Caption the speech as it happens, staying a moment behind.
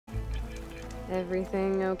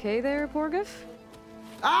Everything okay there, Porgif?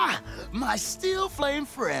 Ah! My steel flame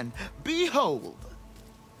friend, behold!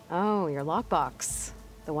 Oh, your lockbox.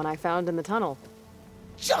 The one I found in the tunnel.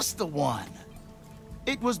 Just the one!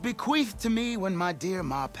 It was bequeathed to me when my dear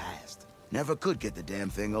ma passed. Never could get the damn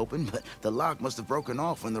thing open, but the lock must have broken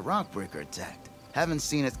off when the rockbreaker attacked. Haven't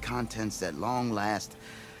seen its contents at long last.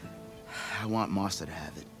 I want Martha to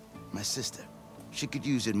have it. My sister. She could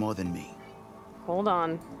use it more than me. Hold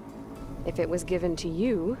on. If it was given to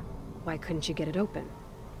you, why couldn't you get it open?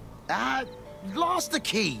 I lost the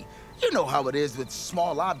key. You know how it is with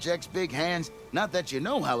small objects, big hands. Not that you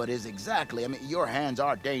know how it is exactly. I mean, your hands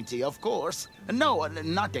are dainty, of course. No,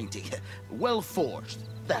 not dainty. Well forged.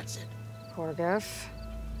 That's it. Porgif.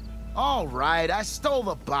 All right, I stole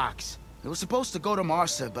the box. It was supposed to go to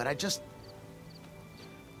Martha, but I just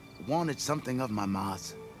wanted something of my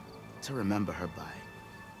ma's to remember her by.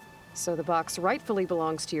 So the box rightfully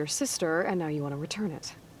belongs to your sister, and now you want to return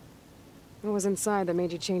it. What was inside that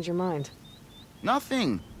made you change your mind?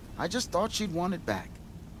 Nothing. I just thought she'd want it back.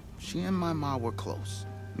 She and my ma were close.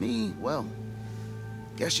 Me, well,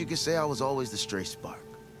 guess you could say I was always the stray spark.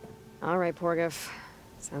 All right, Porgif.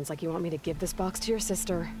 Sounds like you want me to give this box to your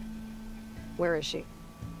sister. Where is she?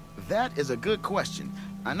 That is a good question.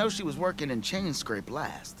 I know she was working in Chain Scrape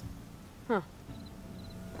last. Huh.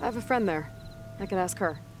 I have a friend there. I could ask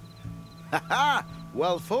her. Ha-ha!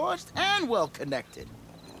 Well forged and well connected.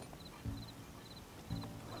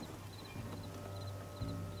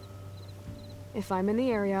 If I'm in the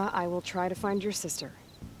area, I will try to find your sister.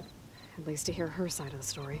 At least to hear her side of the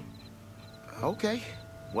story. Okay.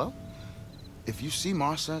 Well, if you see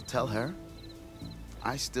Martha, tell her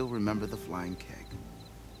I still remember the flying keg.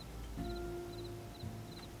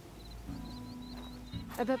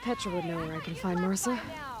 I bet Petra would know where I can find Martha.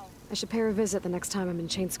 I should pay her a visit the next time I'm in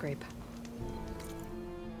Chainscrape.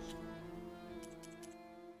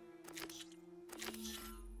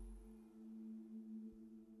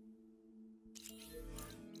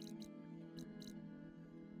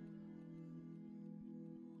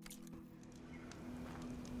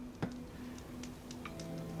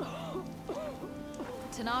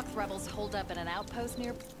 Tanakh rebels hold up in an outpost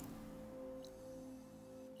near...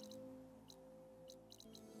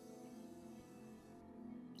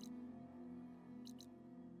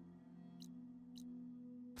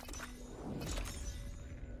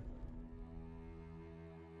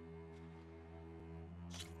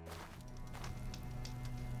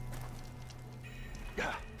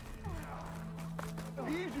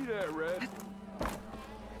 Easy there, Red.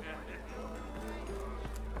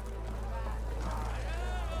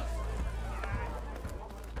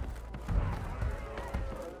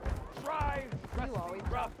 You always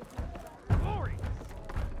rough. Glorious.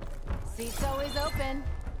 Seat's always open.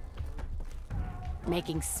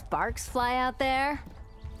 Making sparks fly out there?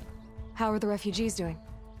 How are the refugees doing?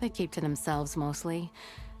 They keep to themselves mostly,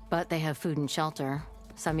 but they have food and shelter.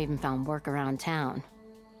 Some even found work around town.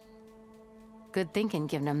 Good thinking,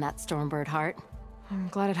 giving them that Stormbird heart. I'm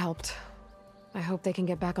glad it helped. I hope they can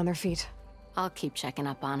get back on their feet. I'll keep checking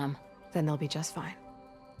up on them. Then they'll be just fine.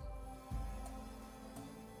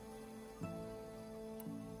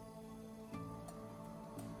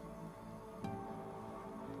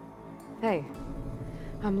 Hey,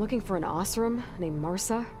 I'm looking for an Osram named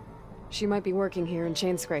Martha. She might be working here in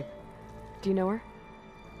Chainscrape. Do you know her?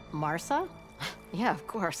 Martha? Yeah, of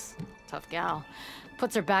course. Tough gal.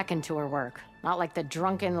 Puts her back into her work. Not like the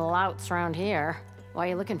drunken louts around here. Why are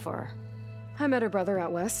you looking for her? I met her brother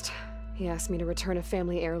out west. He asked me to return a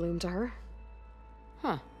family heirloom to her.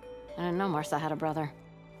 Huh. I didn't know Martha had a brother.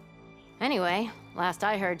 Anyway, last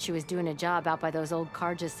I heard she was doing a job out by those old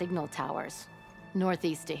Karja signal towers.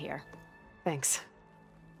 Northeast of here. Thanks.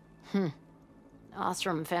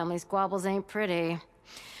 Ostrom family squabbles ain't pretty.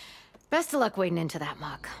 Best of luck wading into that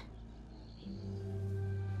muck.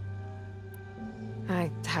 I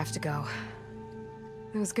have to go.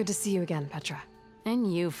 It was good to see you again, Petra.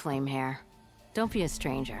 And you, Flamehair. Don't be a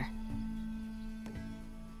stranger.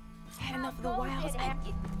 Had enough of the wilds.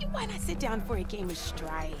 Why not sit down for a game of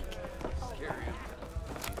Strike?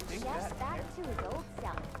 Just back to his old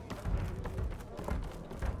self.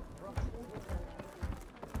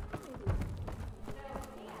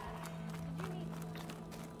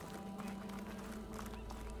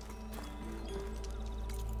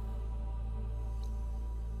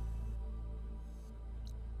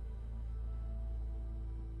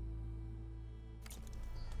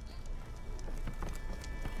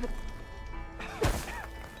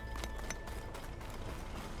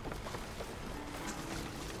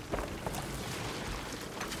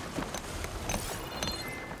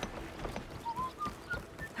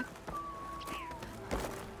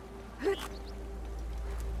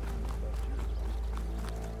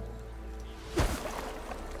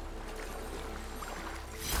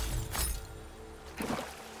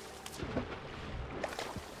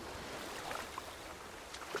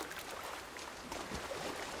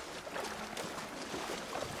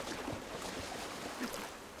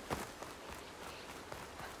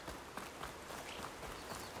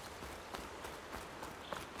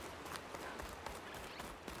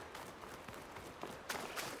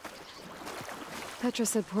 Petra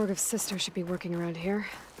said Porgov's sister should be working around here.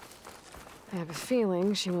 I have a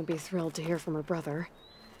feeling she won't be thrilled to hear from her brother.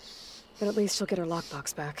 But at least she'll get her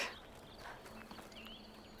lockbox back.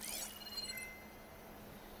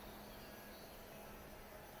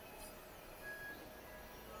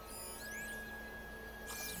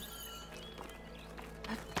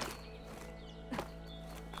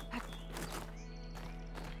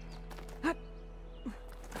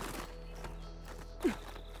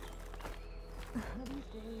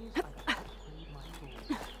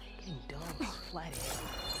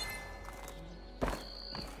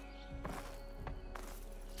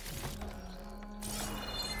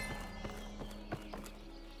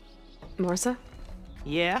 Marsa?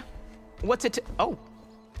 Yeah? What's it to— oh,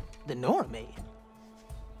 the Nora maid.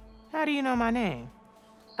 How do you know my name?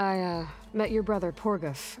 I, met your brother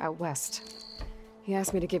Porgov out west. He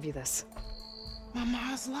asked me to give you this. My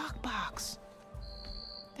ma's lockbox.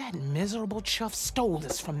 That miserable chuff stole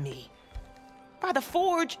this from me. By the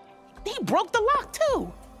forge, he broke the lock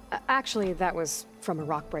too. Actually, that was from a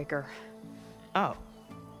rock breaker. Oh,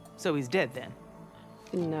 so he's dead then?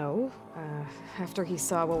 No. After he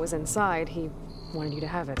saw what was inside, he wanted you to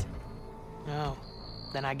have it. Oh,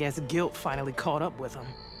 then I guess guilt finally caught up with him.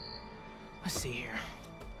 Let's see here.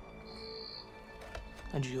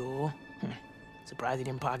 A jewel. Surprised he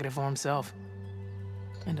didn't pocket it for himself.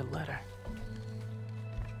 And a letter.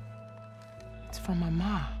 It's from my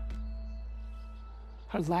mom.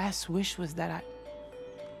 Her last wish was that I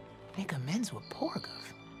make amends with Porgov.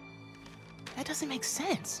 That doesn't make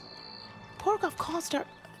sense. Porgov caused her,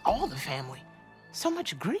 all the family, so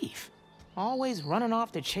much grief. Always running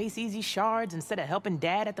off to chase easy shards instead of helping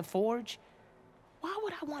Dad at the forge. Why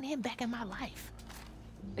would I want him back in my life?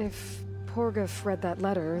 If Porgov read that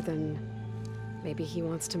letter, then maybe he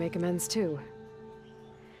wants to make amends too.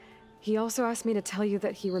 He also asked me to tell you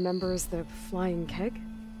that he remembers the flying keg.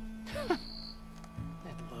 That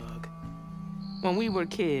lug. When we were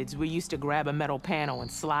kids, we used to grab a metal panel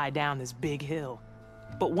and slide down this big hill.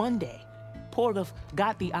 But one day, Porgov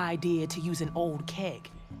got the idea to use an old keg.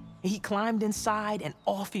 He climbed inside and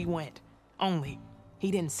off he went. Only,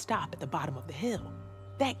 he didn't stop at the bottom of the hill.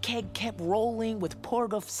 That keg kept rolling with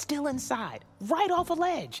Porgov still inside, right off a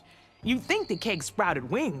ledge. You'd think the keg sprouted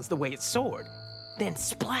wings the way it soared. Then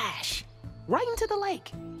splash, right into the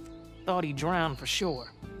lake. Thought he drowned for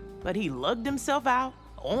sure. But he lugged himself out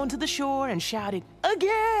onto the shore and shouted,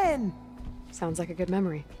 "Again!" Sounds like a good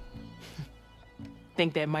memory.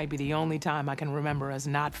 Think that might be the only time I can remember us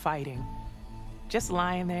not fighting. Just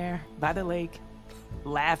lying there by the lake,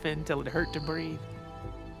 laughing till it hurt to breathe.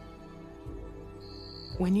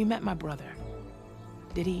 When you met my brother,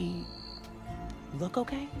 did he look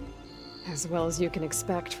okay? As well as you can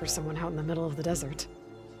expect for someone out in the middle of the desert.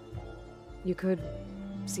 You could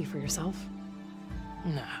see for yourself.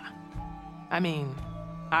 Nah. I mean,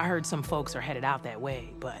 I heard some folks are headed out that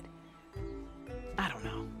way, but I don't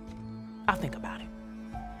know. I'll think about it.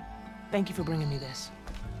 Thank you for bringing me this.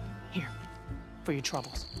 Here, for your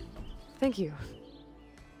troubles. Thank you.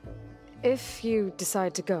 If you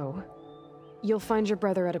decide to go, you'll find your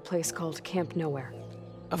brother at a place called Camp Nowhere.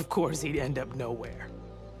 Of course he'd end up nowhere.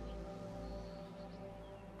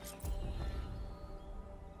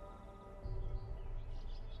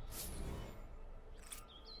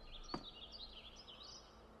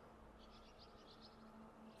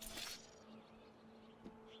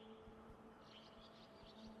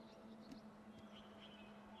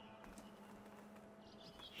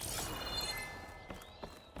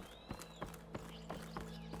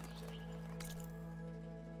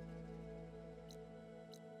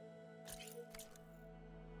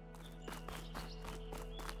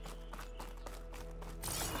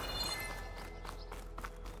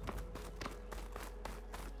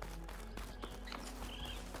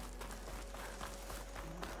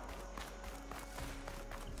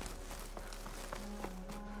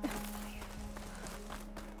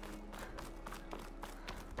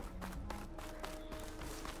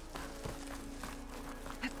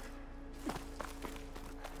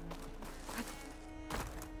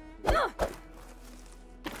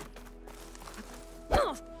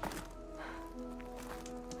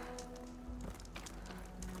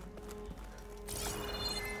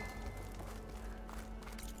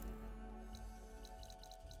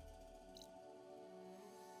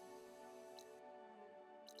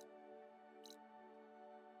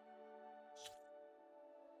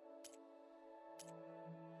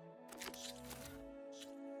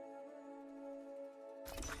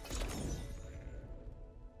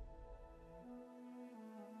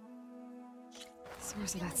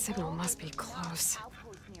 Source of that signal must be close.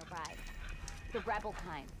 Outpost nearby. The rebel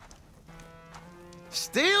kind.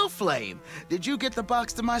 Steel Flame! Did you get the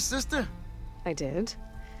box to my sister? I did.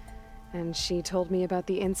 And she told me about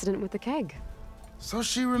the incident with the keg. So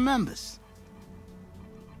she remembers.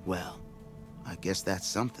 Well, I guess that's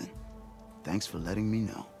something. Thanks for letting me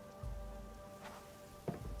know.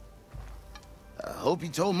 I hope you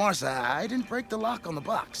told Martha I didn't break the lock on the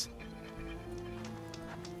box.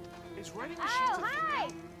 Is writing Oh, machines hi!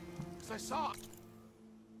 Because I saw.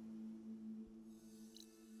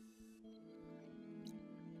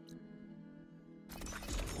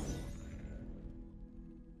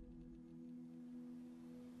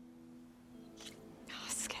 Oh,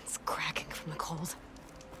 skin's cracking from the cold.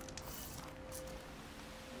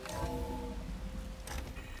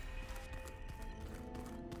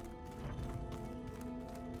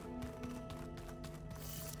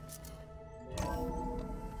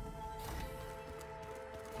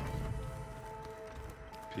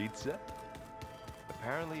 Pizza?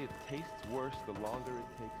 Apparently it tastes worse the longer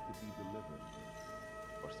it takes to be delivered.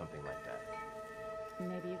 Or something like that.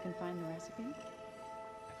 Maybe you can find the recipe?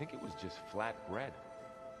 I think it was just flat bread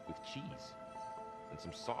with cheese and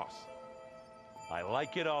some sauce. I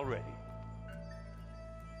like it already.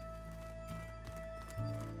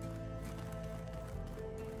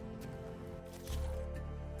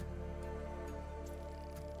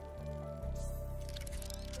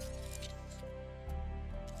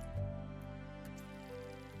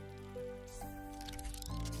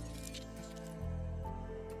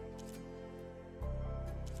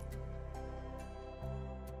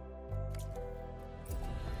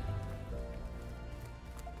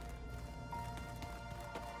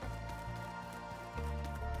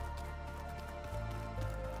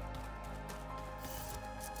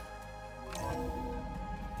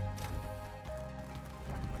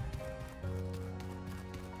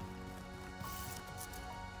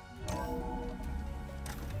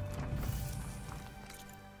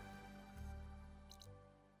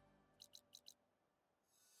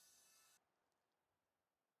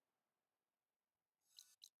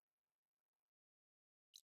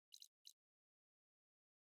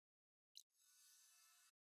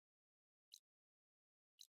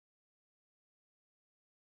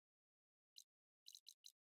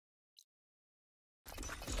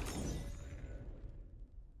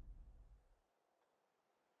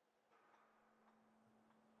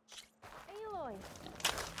 Aloy,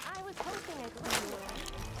 I was hoping I could do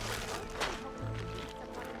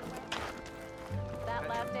That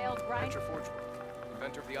last ale's right. Petra Forgeworth,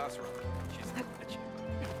 inventor of the Oseram. She's a bitch.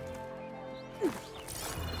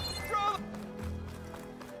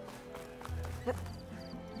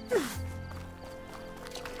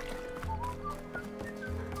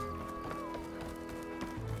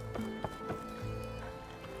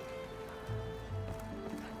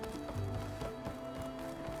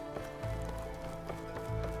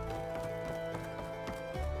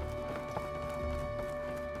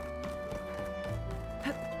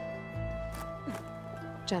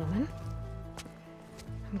 Gentlemen,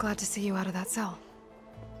 I'm glad to see you out of that cell.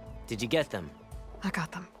 Did you get them? I got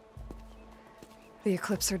them. The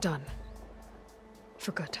Eclipse are done.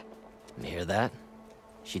 For good. You hear that?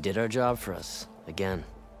 She did our job for us, again.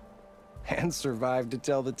 And survived to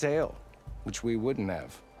tell the tale, which we wouldn't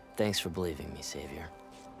have. Thanks for believing me, Savior.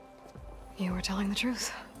 You were telling the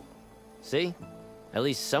truth. See? At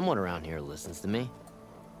least someone around here listens to me.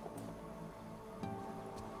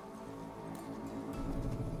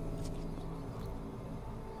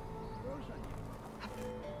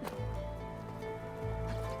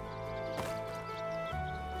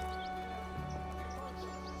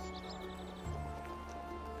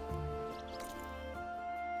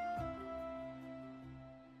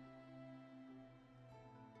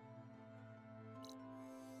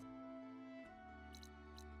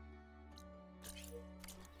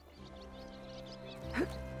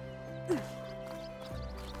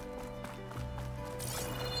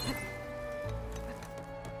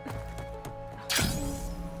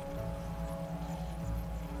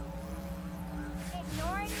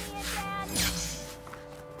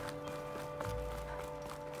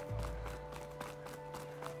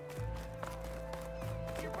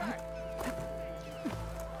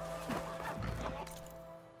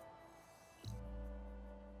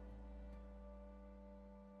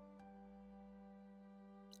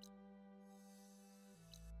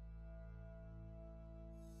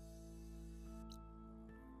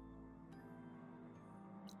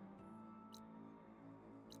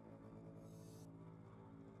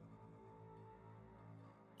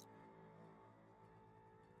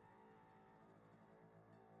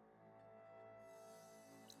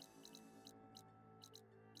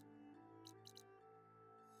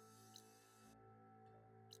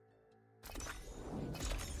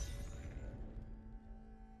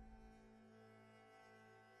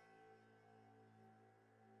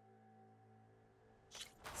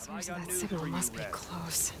 Seems that signal must be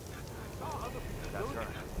close. That's her.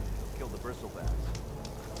 Kill the bristlebacks.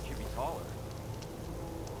 She'd be taller.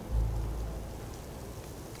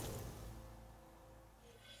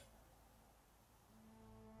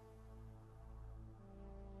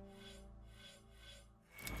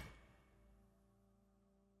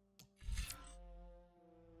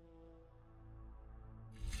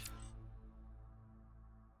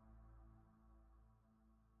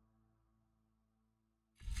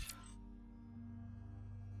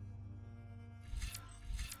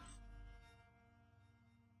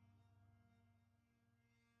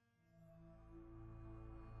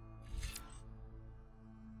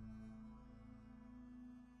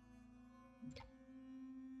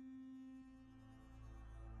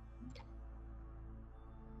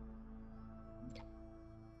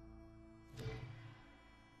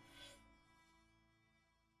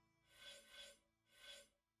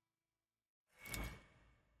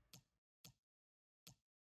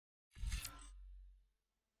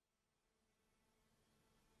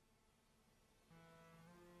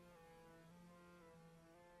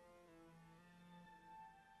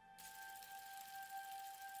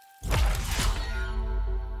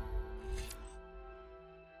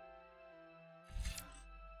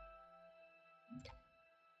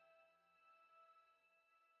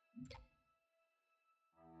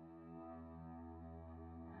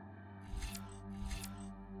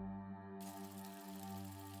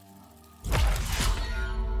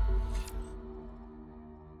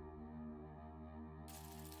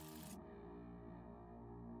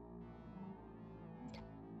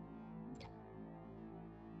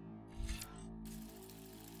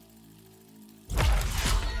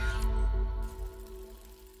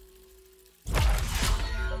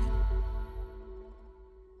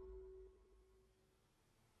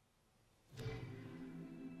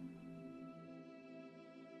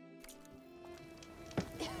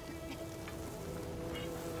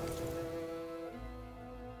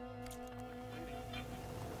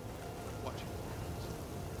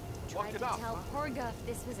 Tried to tell Porga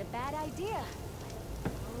this was a bad idea.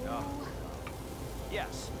 Oh.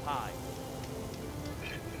 Yes, hi.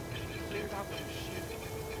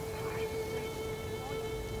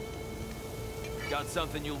 Got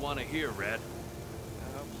something you'll want to hear, Red.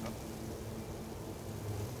 I hope so.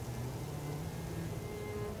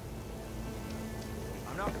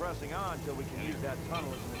 I'm not pressing on till we can use that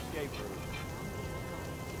tunnel as an escape route.